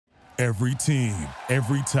Every team,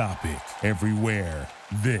 every topic, everywhere.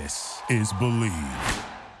 This is Believe.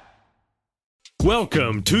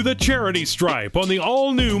 Welcome to the Charity Stripe on the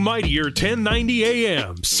all-new Mightier 1090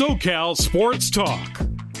 AM, SoCal Sports Talk.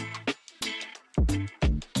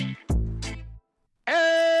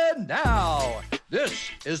 And now, this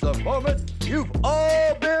is the moment you've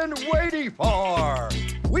all been waiting for.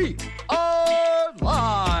 We are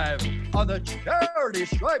live on the Charity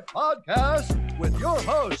Stripe podcast with your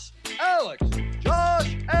hosts, Alex,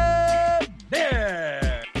 Josh, and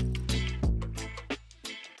Nick.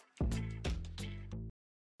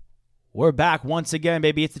 We're back once again,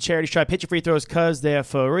 baby. It's the Charity Stripe. Hit your free throws because they're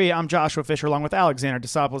free. I'm Joshua Fisher along with Alexander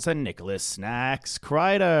Desopoulos and Nicholas Snacks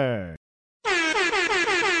Kreider.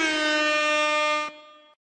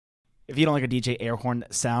 If you don't like a DJ air horn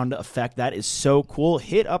sound effect, that is so cool.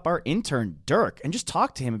 Hit up our intern, Dirk, and just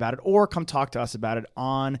talk to him about it, or come talk to us about it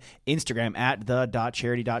on Instagram at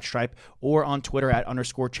the.charity.stripe or on Twitter at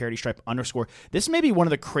 _charitystripe_. This may be one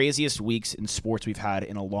of the craziest weeks in sports we've had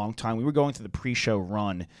in a long time. We were going through the pre-show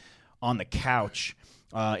run on the couch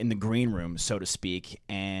in the green room, so to speak,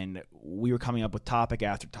 and we were coming up with topic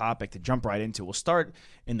after topic to jump right into. We'll start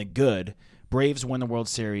in the good. Braves win the World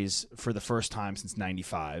Series for the first time since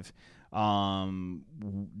 '95.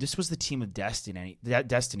 This was the team of destiny,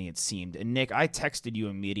 it seemed. And Nick, I texted you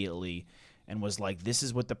immediately and was like, this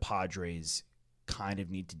is what the Padres kind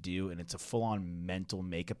of need to do, and it's a full-on mental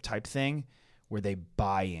makeup type thing where they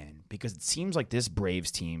buy in, because it seems like this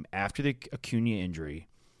Braves team, after the Acuna injury,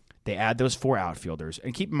 they add those four outfielders.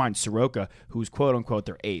 And keep in mind, Soroka, who's quote-unquote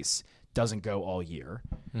their ace, doesn't go all year.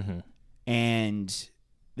 Mm-hmm. And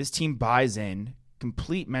this team buys in,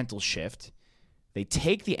 complete mental shift. They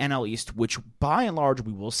take the NL East, which by and large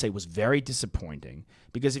we will say was very disappointing,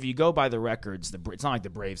 because if you go by the records, it's not like the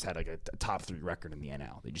Braves had like a top 3 record in the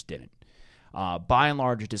NL. They just didn't. By and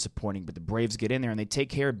large, it's disappointing, but the Braves get in there and they take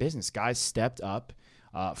care of business. Guys stepped up.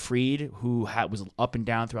 Fried, who was up and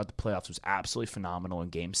down throughout the playoffs, was absolutely phenomenal in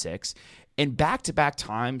Game 6. And back-to-back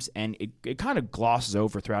times, and it kind of glosses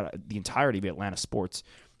over throughout the entirety of Atlanta sports,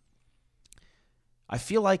 I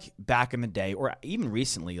feel like back in the day, or even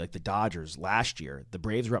recently, like the Dodgers last year, the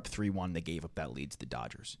Braves were up 3-1. They gave up that lead to the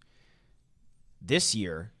Dodgers. This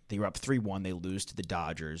year, they were up 3-1. They lose to the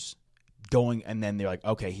Dodgers. And then they're like,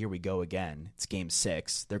 okay, here we go again. It's Game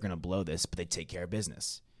 6. They're going to blow this, but they take care of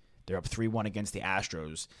business. They're up 3-1 against the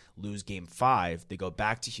Astros, lose Game 5. They go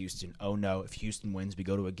back to Houston. Oh, no, if Houston wins, we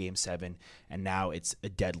go to a Game 7, and now it's a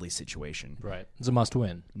deadly situation. Right. It's a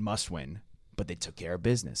must-win. Must-win, but they took care of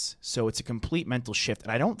business. So it's a complete mental shift,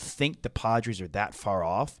 and I don't think the Padres are that far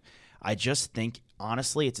off. I just think,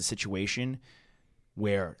 honestly, it's a situation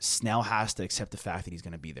where Snell has to accept the fact that he's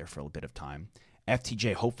going to be there for a bit of time.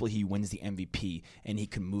 FTJ, hopefully he wins the MVP and he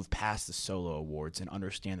can move past the solo awards and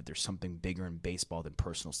understand that there's something bigger in baseball than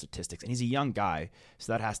personal statistics. And he's a young guy,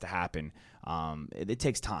 so that has to happen. It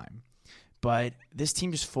takes time. But this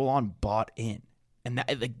team just full-on bought in. And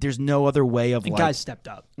that, like, there's no other way of, and like, guys stepped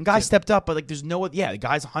up. And guys stepped up, but like there's no, the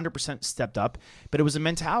guys 100% stepped up, but it was a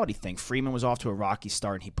mentality thing. Freeman was off to a rocky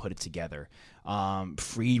start and he put it together.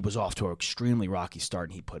 Fried was off to an extremely rocky start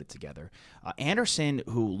and he put it together. Anderson,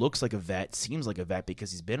 who looks like a vet, seems like a vet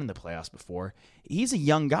because he's been in the playoffs before. He's a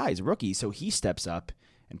young guy, he's a rookie, so he steps up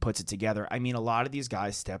and puts it together. I mean, a lot of these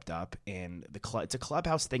guys stepped up, and it's a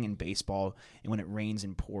clubhouse thing in baseball. And when it rains,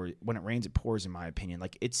 it pours. In my opinion,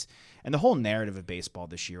 and the whole narrative of baseball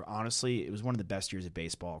this year, honestly, it was one of the best years of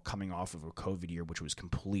baseball, coming off of a COVID year, which was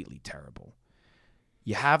completely terrible.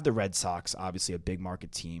 You have the Red Sox, obviously a big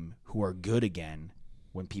market team, who are good again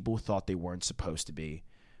when people thought they weren't supposed to be,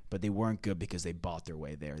 but they weren't good because they bought their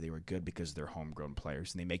way there. They were good because they're homegrown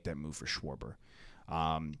players, and they make that move for Schwarber.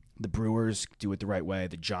 The Brewers do it the right way.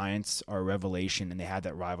 The Giants are a revelation, and they had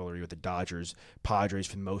that rivalry with the Dodgers. Padres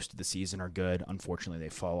for most of the season are good. Unfortunately, they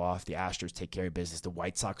fall off. The Astros take care of business. The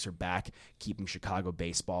White Sox are back, keeping Chicago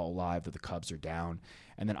baseball alive, though the Cubs are down.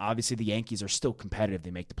 And then obviously the Yankees are still competitive.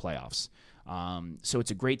 They make the playoffs. So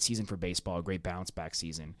it's a great season for baseball, a great bounce-back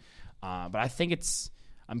season. But I think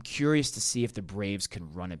I'm curious to see if the Braves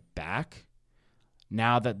can run it back.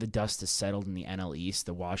 Now that the dust has settled in the NL East,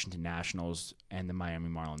 the Washington Nationals and the Miami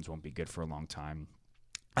Marlins won't be good for a long time.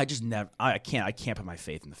 I can't put my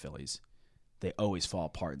faith in the Phillies. They always fall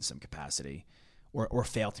apart in some capacity or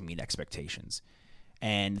fail to meet expectations.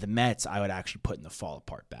 And the Mets, I would actually put in the fall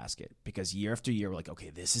apart basket, because year after year, we're like,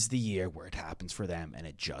 okay, this is the year where it happens for them, and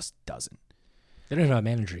it just doesn't. They don't have a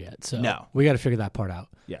manager yet, so no. We got to figure that part out.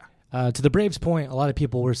 Yeah. To the Braves' point, a lot of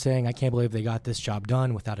people were saying, I can't believe they got this job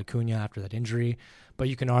done without Acuna after that injury. But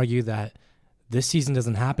you can argue that this season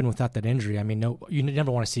doesn't happen without that injury. I mean, no, you never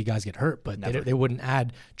want to see guys get hurt, but they wouldn't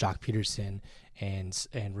add Jock Peterson and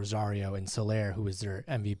Rosario and Soler, who was their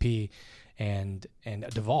MVP, and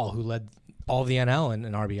Duvall, who led all of the NL in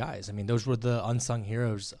RBIs. I mean, those were the unsung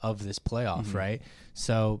heroes of this playoff, right?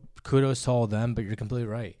 So kudos to all of them, but you're completely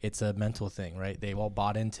right. It's a mental thing, right? They all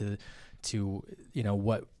bought into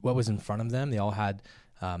what was in front of them. They all had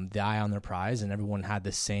the eye on their prize, and everyone had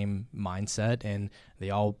the same mindset, and they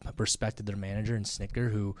all respected their manager and Snicker,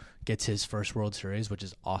 who gets his first World Series, which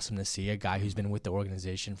is awesome to see. A guy who's been with the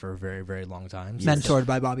organization for a very, very long time. Mentored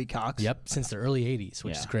by Bobby Cox. Yep, since the early 80s,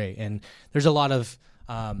 which is great. And there's a lot of,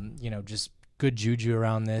 just good juju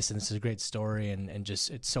around this, and this is a great story, and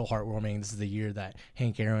just it's so heartwarming. This is the year that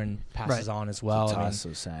Hank Aaron passes on as well.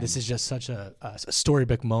 This is just such a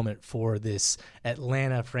storybook moment for this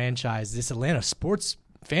Atlanta franchise, this Atlanta sports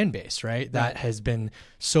fan base, right? That has been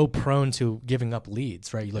so prone to giving up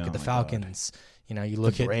leads, right? You look at the Falcons, you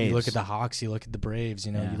look at the Hawks, you look at the Braves,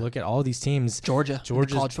 you look at all these teams. Georgia's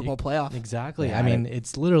college football playoff. Exactly. Yeah, I mean,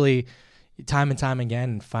 it's literally time and time again,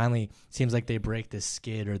 and finally seems like they break this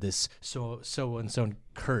skid or this so and so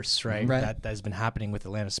curse, right? That has been happening with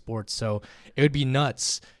Atlanta sports. So it would be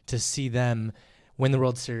nuts to see them win the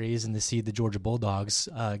World Series and to see the Georgia Bulldogs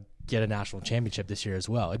get a national championship this year as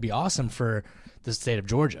well. It'd be awesome for the state of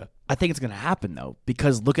Georgia. I think it's going to happen though,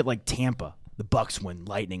 because look at like Tampa, the Bucks win,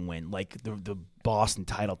 Lightning win, like the Boston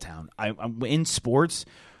title town. I'm in sports.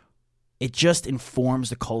 It just informs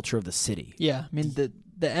the culture of the city. Yeah, I mean the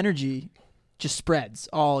energy just spreads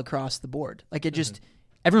all across the board. Like it just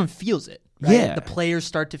everyone feels it. Right? Yeah, the players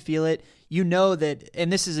start to feel it. You know that,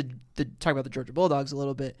 and this is talk about the Georgia Bulldogs a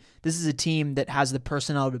little bit. This is a team that has the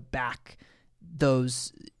personnel to back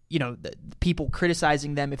those. The people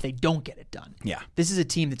criticizing them if they don't get it done. Yeah. This is a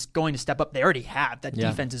team that's going to step up. They already have. That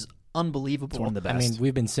defense is unbelievable. It's one of the best. I mean,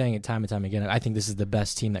 we've been saying it time and time again. I think this is the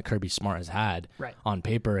best team that Kirby Smart has had on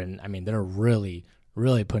paper. And, I mean, they're really,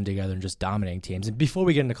 really putting together and just dominating teams. And before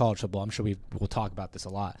we get into college football, I'm sure we'll talk about this a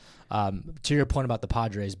lot. To your point about the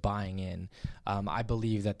Padres buying in, I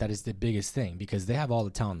believe that is the biggest thing because they have all the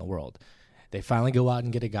talent in the world. They finally go out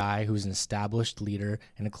and get a guy who's an established leader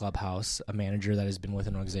in a clubhouse, a manager that has been with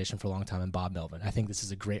an organization for a long time, and Bob Melvin. I think this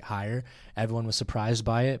is a great hire. Everyone was surprised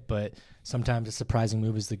by it, but sometimes a surprising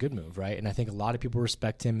move is the good move, right? And I think a lot of people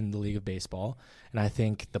respect him in the League of Baseball, and I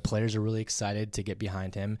think the players are really excited to get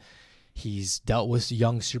behind him. He's dealt with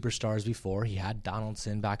young superstars before. He had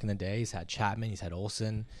Donaldson back in the day. He's had Chapman. He's had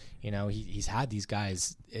Olsen. He's had these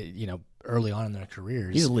guys, early on in their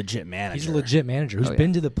careers. He's a legit manager. He's a legit manager who's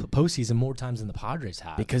been to the postseason more times than the Padres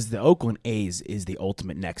have. Because the Oakland A's is the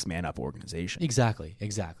ultimate next man up organization. Exactly.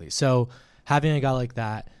 So having a guy like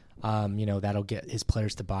that, that'll get his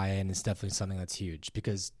players to buy in is definitely something that's huge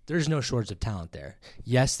because there's no shortage of talent there.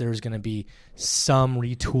 Yes, there's going to be some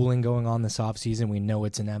retooling going on this offseason. We know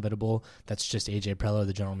it's inevitable. That's just A.J. Preller,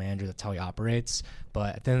 the general manager. That's how he operates.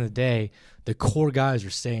 But at the end of the day, the core guys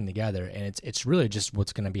are staying together, and it's really just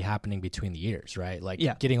what's going to be happening between the years, right? Like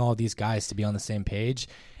getting all these guys to be on the same page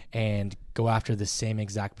and go after the same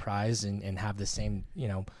exact prize and have the same,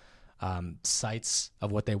 sights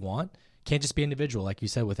of what they want. Can't just be individual, like you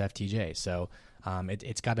said, with FTJ. So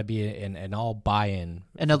it's got to be an all buy-in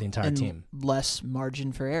for the entire team. Less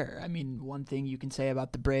margin for error. I mean, one thing you can say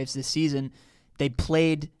about the Braves this season, they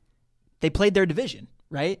played their division,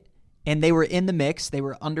 right? And they were in the mix. They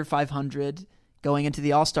were under 500 going into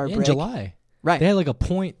the All-Star break. In July. Right. They had like a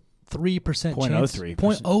 0.3% chance.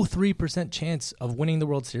 0.03% chance of winning the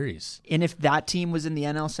World Series. And if that team was in the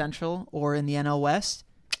NL Central or in the NL West,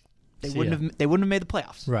 they wouldn't have made the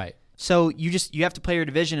playoffs. Right. So you have to play your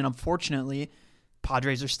division, and unfortunately,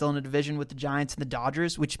 Padres are still in a division with the Giants and the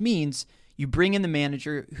Dodgers, which means you bring in the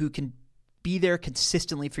manager who can be there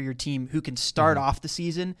consistently for your team, who can start off the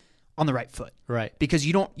season on the right foot. Right. Because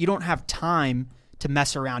you don't have time to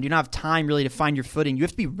mess around. You don't have time really to find your footing. You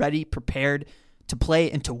have to be ready, prepared to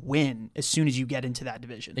play and to win as soon as you get into that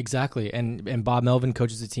division. Exactly. And Bob Melvin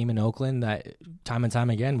coaches a team in Oakland that time and time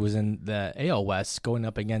again was in the AL West going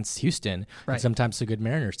up against Houston and sometimes the good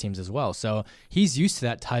Mariners teams as well. So he's used to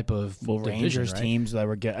that type of division, Rangers right? teams that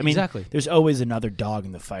were good. I mean, there's always another dog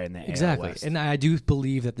in the fight in the AL West. And I do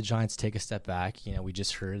believe that the Giants take a step back. We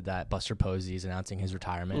just heard that Buster Posey is announcing his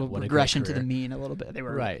retirement. What regression a to the mean a little bit. They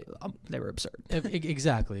were They were absurd.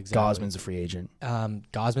 Exactly. Gosman's a free agent.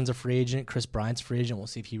 Gosman's a free agent. Chris Bryant's free agent. We'll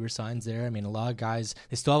see if he resigns there. I mean, a lot of guys,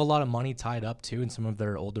 they still have a lot of money tied up too in some of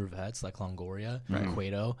their older vets like Longoria and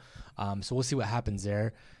Cueto. So we'll see what happens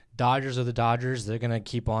there. Dodgers are the Dodgers. They're going to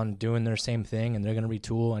keep on doing their same thing, and they're going to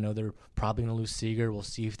retool. I know they're probably going to lose Seager. We'll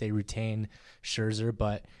see if they retain Scherzer,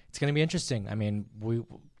 but it's going to be interesting. I mean,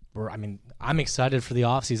 I'm excited for the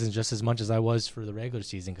offseason just as much as I was for the regular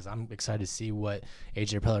season because I'm excited to see what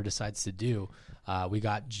AJ Preller decides to do. We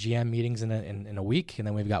got GM meetings in a week, and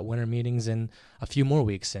then we've got winter meetings in a few more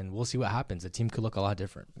weeks, and we'll see what happens. The team could look a lot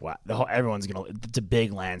different. Wow, it's a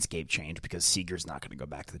big landscape change because Seager's not going to go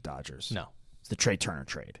back to the Dodgers. No. It's the Trey Turner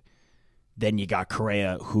trade. Then you got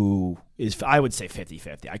Correa, who is, I would say,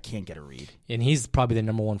 50-50. I can't get a read. And he's probably the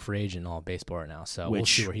number one free agent in all of baseball right now, so we'll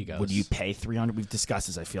see where he goes. Would you pay $300? We've discussed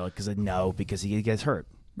this, I feel like, because he gets hurt.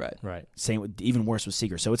 Right. Same, even worse with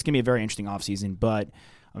Seager. So it's going to be a very interesting offseason, but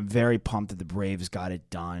I'm very pumped that the Braves got it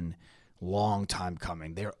done. Long time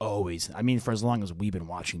coming. They're always, for as long as we've been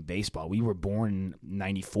watching baseball. We were born in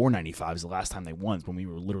 94, 95 is the last time they won, when we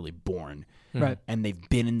were literally born. Right. And they've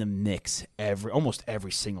been in the mix almost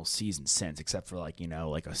every single season since, except for like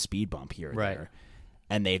a speed bump here or there.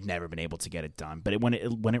 And they've never been able to get it done. But when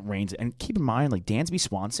it rains, and keep in mind, like Dansby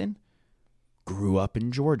Swanson grew up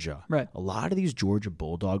in Georgia. Right. A lot of these Georgia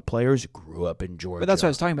Bulldog players grew up in Georgia. But that's what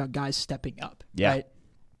I was talking about, guys stepping up. Yeah. Right?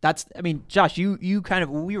 Josh, you kind of,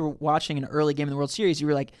 when we were watching an early game in the World Series, you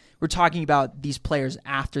were like, we're talking about these players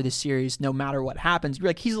after the series, no matter what happens. You're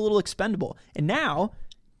like, he's a little expendable. And now,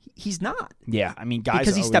 he's not. Yeah, guys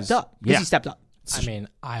because he stepped up. He stepped up.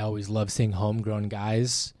 I always love seeing homegrown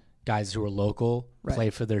guys who are local, play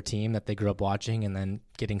for their team that they grew up watching and then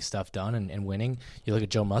getting stuff done and winning. You look at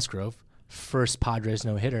Joe Musgrove, first Padres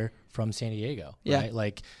no-hitter from San Diego, right?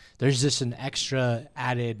 Like, there's just an extra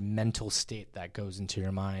added mental state that goes into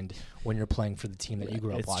your mind when you're playing for the team that you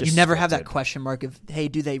grew up watching. You never have that question mark of, hey,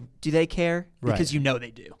 do they care? Because you know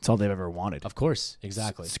they do. It's all they've ever wanted. Of course,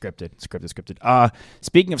 exactly. Scripted.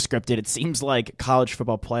 Speaking of scripted, it seems like college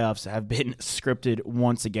football playoffs have been scripted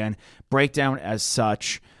once again. Breakdown as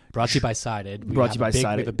such. Brought to you by SODE. We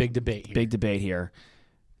have a big debate here. Big debate here.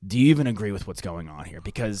 Do you even agree with what's going on here?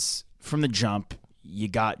 Because from the jump, you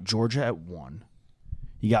got Georgia at 1.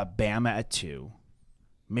 You got Bama at 2,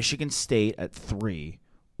 Michigan State at 3,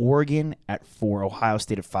 Oregon at 4, Ohio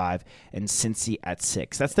State at 5, and Cincy at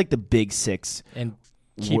 6. That's like the big 6. And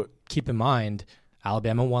keep in mind,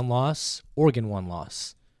 Alabama 1 loss, Oregon 1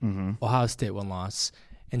 loss, Ohio State 1 loss,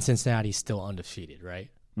 and Cincinnati's still undefeated,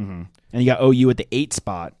 right? Mm-hmm. And you got OU at the 8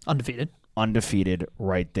 spot. Undefeated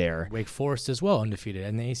right there. Wake Forest as well, undefeated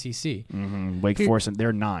in the ACC. Wake Forest,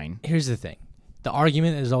 they're 9. Here's the thing. The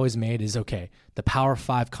argument that is always made is, okay, the Power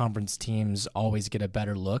 5 conference teams always get a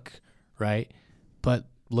better look, right? But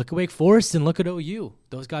look at Wake Forest and look at OU.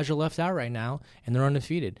 Those guys are left out right now, and they're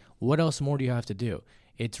undefeated. What else more do you have to do?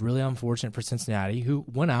 It's really unfortunate for Cincinnati, who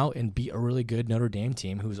went out and beat a really good Notre Dame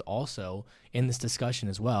team, who's also in this discussion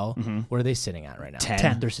as well. What are they sitting at right now?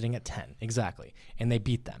 10. They're sitting at 10, exactly. And they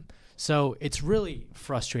beat them. So it's really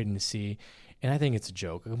frustrating to see, and I think it's a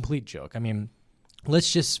joke, a complete joke.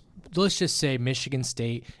 Let's just say Michigan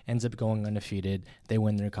State ends up going undefeated. They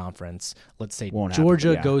win their conference. Let's say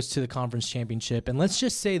Georgia goes to the conference championship, and let's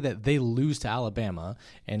just say that they lose to Alabama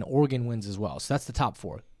and Oregon wins as well. So that's the top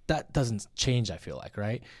 4. That doesn't change, I feel like,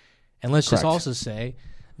 right? And let's just also say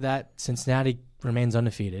that Cincinnati remains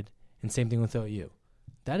undefeated, and same thing with OU.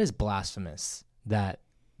 That is blasphemous that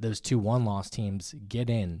those 2 one-loss teams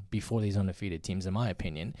get in before these undefeated teams, in my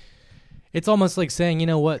opinion. It's almost like saying, you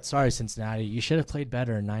know what, sorry, Cincinnati, you should have played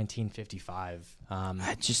better in 1955.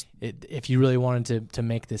 If you really wanted to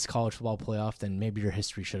make this college football playoff, then maybe your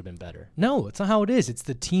history should have been better. No, it's not how it is. It's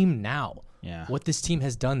the team now. Yeah. What this team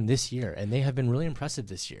has done this year, and they have been really impressive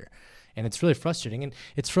this year. And it's really frustrating, and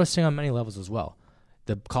it's frustrating on many levels as well.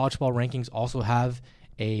 The college football rankings also have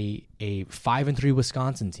a 5-3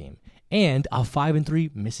 Wisconsin team and a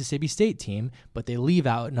 5-3 Mississippi State team, but they leave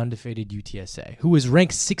out an undefeated UTSA, who is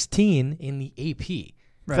ranked 16 in the AP.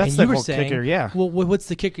 Right. That's the whole kicker, yeah. Well, what's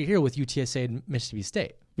the kicker here with UTSA and Mississippi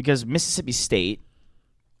State? Because Mississippi State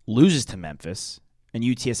loses to Memphis, and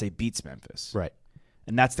UTSA beats Memphis. Right.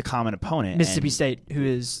 And that's the common opponent. Mississippi State, who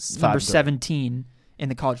is number 17 in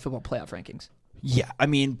the college football playoff rankings. Yeah,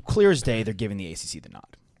 clear as day, they're giving the ACC the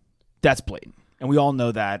nod. That's blatant. And we all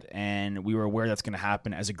know that, and we were aware that's going to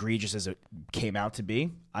happen. As egregious as it came out to be,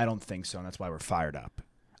 I don't think so, and that's why we're fired up.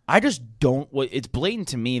 I just don't – it's blatant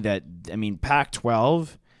to me that,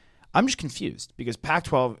 Pac-12 – I'm just confused because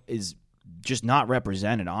Pac-12 is just not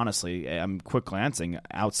represented, honestly. I'm quick glancing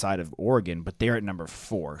outside of Oregon, but they're at number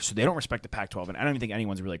 4. So they don't respect the Pac-12, and I don't even think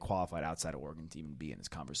anyone's really qualified outside of Oregon to even be in this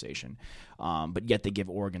conversation. But yet they give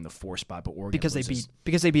Oregon the 4 spot, but Oregon because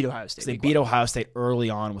they beat Ohio State. So they beat Ohio State early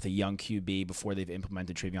on with a young QB before they've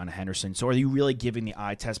implemented Travion Henderson. So are you really giving the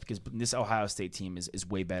eye test? Because this Ohio State team is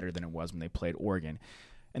way better than it was when they played Oregon.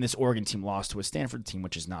 And this Oregon team lost to a Stanford team,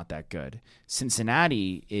 which is not that good.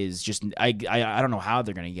 Cincinnati is just I don't know how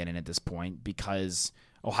they're going to get in at this point because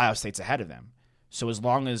Ohio State's ahead of them. So as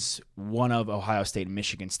long as one of Ohio State and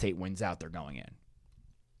Michigan State wins out, they're going in.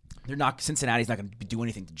 Cincinnati's not going to do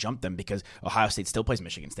anything to jump them because Ohio State still plays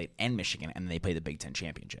Michigan State and Michigan, and then they play the Big Ten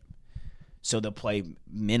championship. So they'll play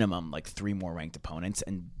minimum like 3 more ranked opponents,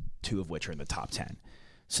 and 2 of which are in the top 10.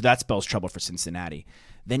 So that spells trouble for Cincinnati.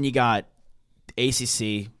 Then you got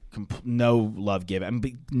ACC, no love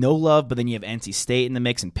given. No love, but then you have NC State in the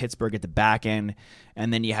mix and Pittsburgh at the back end,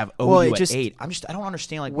 and then you have OU at 8. I don't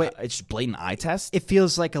understand. It's just blatant eye test. It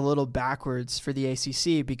feels like a little backwards for the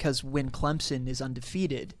ACC because when Clemson is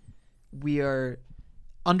undefeated, we are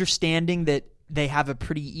understanding that they have a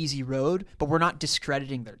pretty easy road, but we're not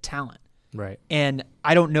discrediting their talent. Right. And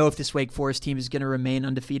I don't know if this Wake Forest team is going to remain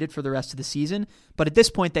undefeated for the rest of the season, but at this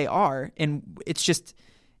point they are, and it's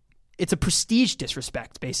a prestige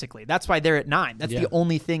disrespect, basically. That's why they're at 9. That's the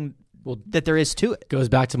only thing that there is to it. Goes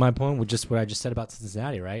back to my point with just what I just said about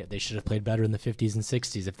Cincinnati, right? They should have played better in the 50s and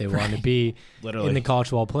 60s if they wanted to be in the college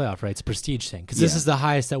football playoff, right? It's a prestige thing because this is the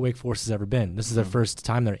highest that Wake Forest has ever been. This is their first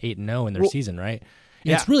time they're 8-0 in their season, right?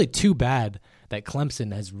 And it's really too bad that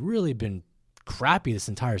Clemson has really been crappy this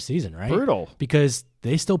entire season, right? Brutal. Because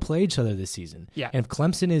they still play each other this season. Yeah. And if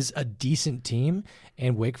Clemson is a decent team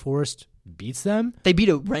and Wake Forest beats them, they beat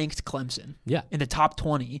a ranked Clemson in the top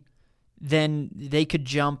 20, then they could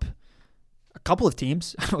jump a couple of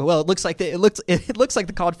teams. Well, it looks like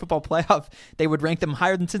the college football playoff, they would rank them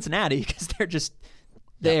higher than Cincinnati because they're just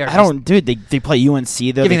they play UNC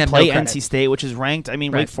though. They play no NC State, which is ranked. I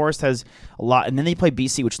mean, Wake Forest has a lot, and then they play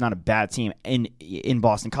BC, which is not a bad team in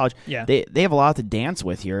Boston College. Yeah, they have a lot to dance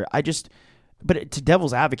with here. But to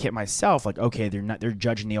devil's advocate myself, like, okay, they're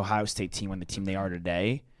judging the Ohio State team on the team they are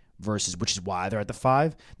today versus, which is why they're at the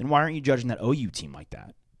 5. Then why aren't you judging that OU team like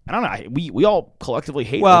that? I don't know. We all collectively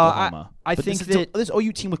hate Oklahoma. I think that this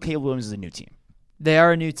OU team with Caleb Williams is a new team. They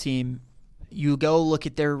are a new team. You go look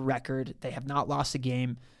at their record. They have not lost a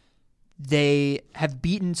game. They have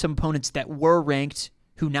beaten some opponents that were ranked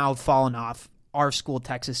who now have fallen off, our school,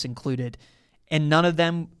 Texas included. And none of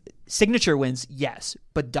them, signature wins, yes,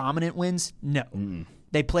 but dominant wins, no.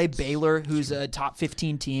 They play Baylor, who's a top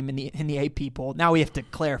 15 team in the AP poll. Now we have to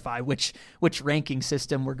clarify which ranking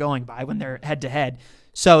system we're going by when they're head-to-head.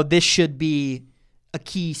 So this should be a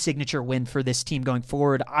key signature win for this team going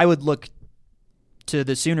forward. I would look to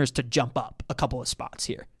the Sooners to jump up a couple of spots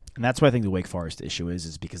here. And that's what I think the Wake Forest issue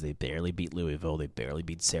is because they barely beat Louisville, they barely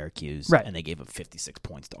beat Syracuse, and they gave up 56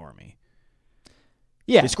 points to Army.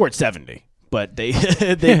 Yeah. They scored 70, but they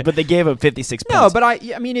gave up 56 points. No, but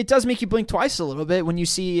I mean, it does make you blink twice a little bit when you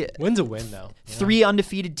see win's a win, though. 3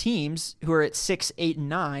 undefeated teams who are at 6, 8, and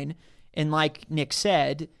 9, and like Nick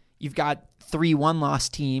said, you've got 3 one-loss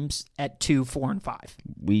teams at 2, 4, and 5.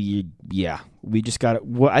 We just got it.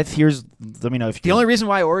 Well, let me know if the only reason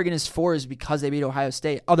why Oregon is 4 is because they beat Ohio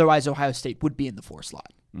State. Otherwise, Ohio State would be in the 4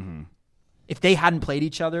 slot. Mm-hmm. If they hadn't played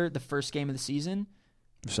each other the first game of the season,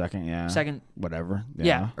 second, whatever,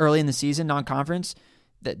 early in the season, non-conference,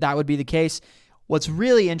 that would be the case. What's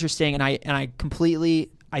really interesting, and I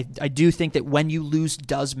do think that when you lose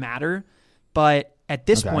does matter, but at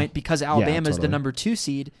this point, because Alabama is the number 2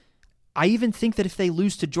 seed. I even think that if they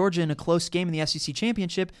lose to Georgia in a close game in the SEC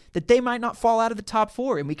championship, that they might not fall out of the top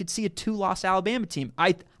 4, and we could see a 2-loss Alabama team.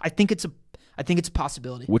 I think it's a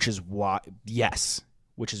possibility. Which is why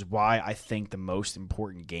I think the most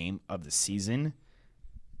important game of the season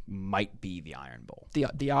might be the Iron Bowl,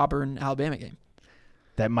 the Auburn Alabama game.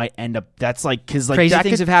 That might end up. That's crazy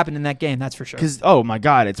things have happened in that game. That's for sure. Because my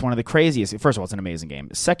God, it's one of the craziest. First of all, it's an amazing game.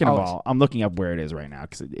 Second of all, I'm looking up where it is right now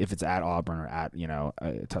because if it's at Auburn or at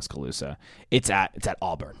Tuscaloosa, it's at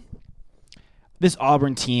Auburn. This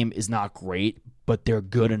Auburn team is not great, but they're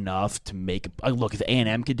good enough to make. Look, if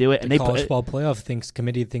A&M could do it, and the college football playoff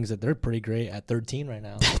committee thinks that they're pretty great at 13 right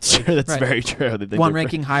now. That's true. That's very true. One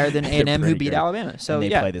ranking higher than A&M, who beat Alabama. So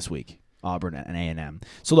and they play this week. Auburn and A&M.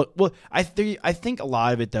 So look, I think a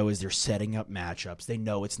lot of it though is they're setting up matchups. They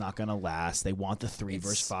know it's not going to last. They want the 3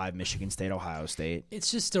 versus 5 Michigan State, Ohio State.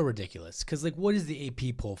 It's just still ridiculous because what is the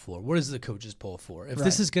AP poll for? What is the coaches poll for? If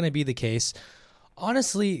this is going to be the case,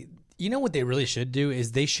 honestly, you know what they really should do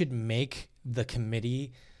is they should make the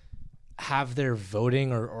committee have their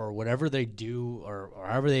voting or whatever they do or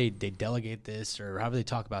however they delegate this or however they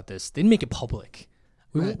talk about this. They make it public.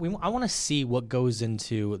 I want to see what goes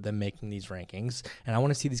into them making these rankings, and I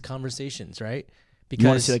want to see these conversations, right? Because you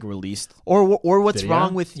want to see released or what's video?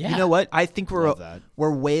 Wrong with you know what? I think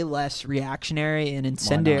we're way less reactionary and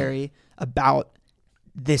incendiary about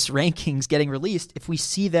this rankings getting released if we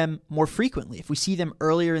see them more frequently, if we see them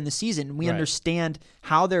earlier in the season, and we understand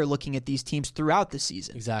how they're looking at these teams throughout the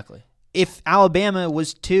season. Exactly. If Alabama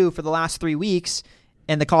was 2 for the last 3 weeks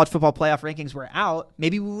and the college football playoff rankings were out,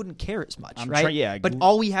 maybe we wouldn't care as much, right? But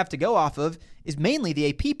all we have to go off of is mainly the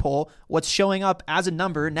AP poll, what's showing up as a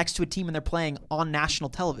number next to a team when they're playing on national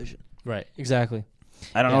television. Right, exactly.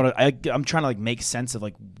 I don't know. I'm trying to like make sense of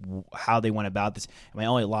like how they went about this. And my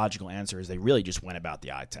only logical answer is they really just went about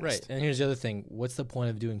the eye test. Right. And here's the other thing: what's the point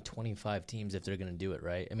of doing 25 teams if they're going to do it?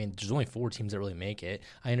 Right. I mean, there's only 4 teams that really make it.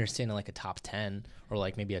 I understand like a top 10 or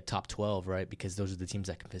like maybe a top 12, right? Because those are the teams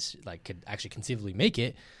that could actually conceivably make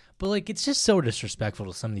it. But like, it's just so disrespectful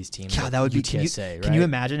to some of these teams. God, that would be UTSA, right? Can you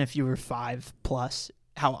imagine if you were 5+?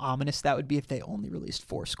 How ominous that would be if they only released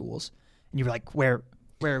 4 schools and you were like, where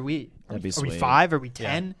are we? That'd be are sweet. we 5? Are we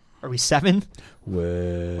 10? Yeah. Are we 7?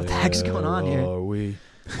 Where what the heck's going on here? Are we?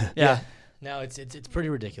 Yeah. No, it's pretty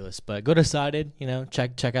ridiculous. But go to SODE,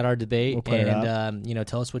 check out our debate, we'll and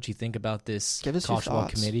tell us what you think about this college football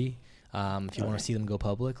committee. If you want to see them go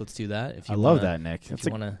public, let's do that. If you love that, Nick.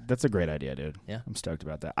 That's a great idea, dude. Yeah, I'm stoked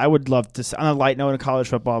about that. I would love to. On a light note in college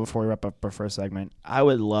football, before we wrap up our first segment, I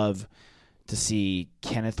would love to see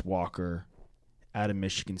Kenneth Walker out of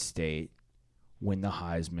Michigan State win the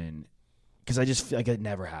Heisman. Because I just feel like it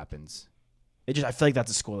never happens. I feel like that's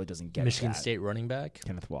a school that doesn't get Michigan State running back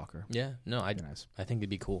Kenneth Walker. Yeah, no, I think it'd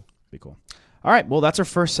be cool. All right, well, that's our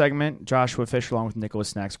first segment. Joshua Fish, along with Nicholas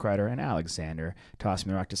Snacks Kreider and Alexander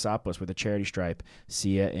Tosmiraktisopoulos with a charity stripe.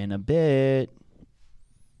 See ya in a bit.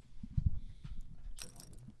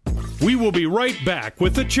 We will be right back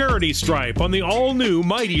with the charity stripe on the all-new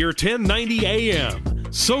Mightier 1090 AM.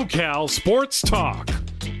 SoCal Sports Talk.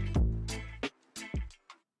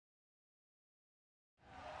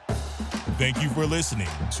 Thank you for listening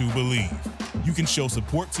to Believe. You can show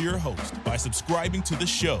support to your host by subscribing to the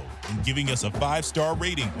show and giving us a 5-star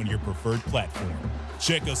rating on your preferred platform.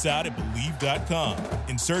 Check us out at Believe.com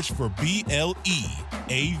and search for BLEAV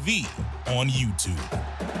on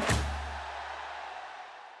YouTube.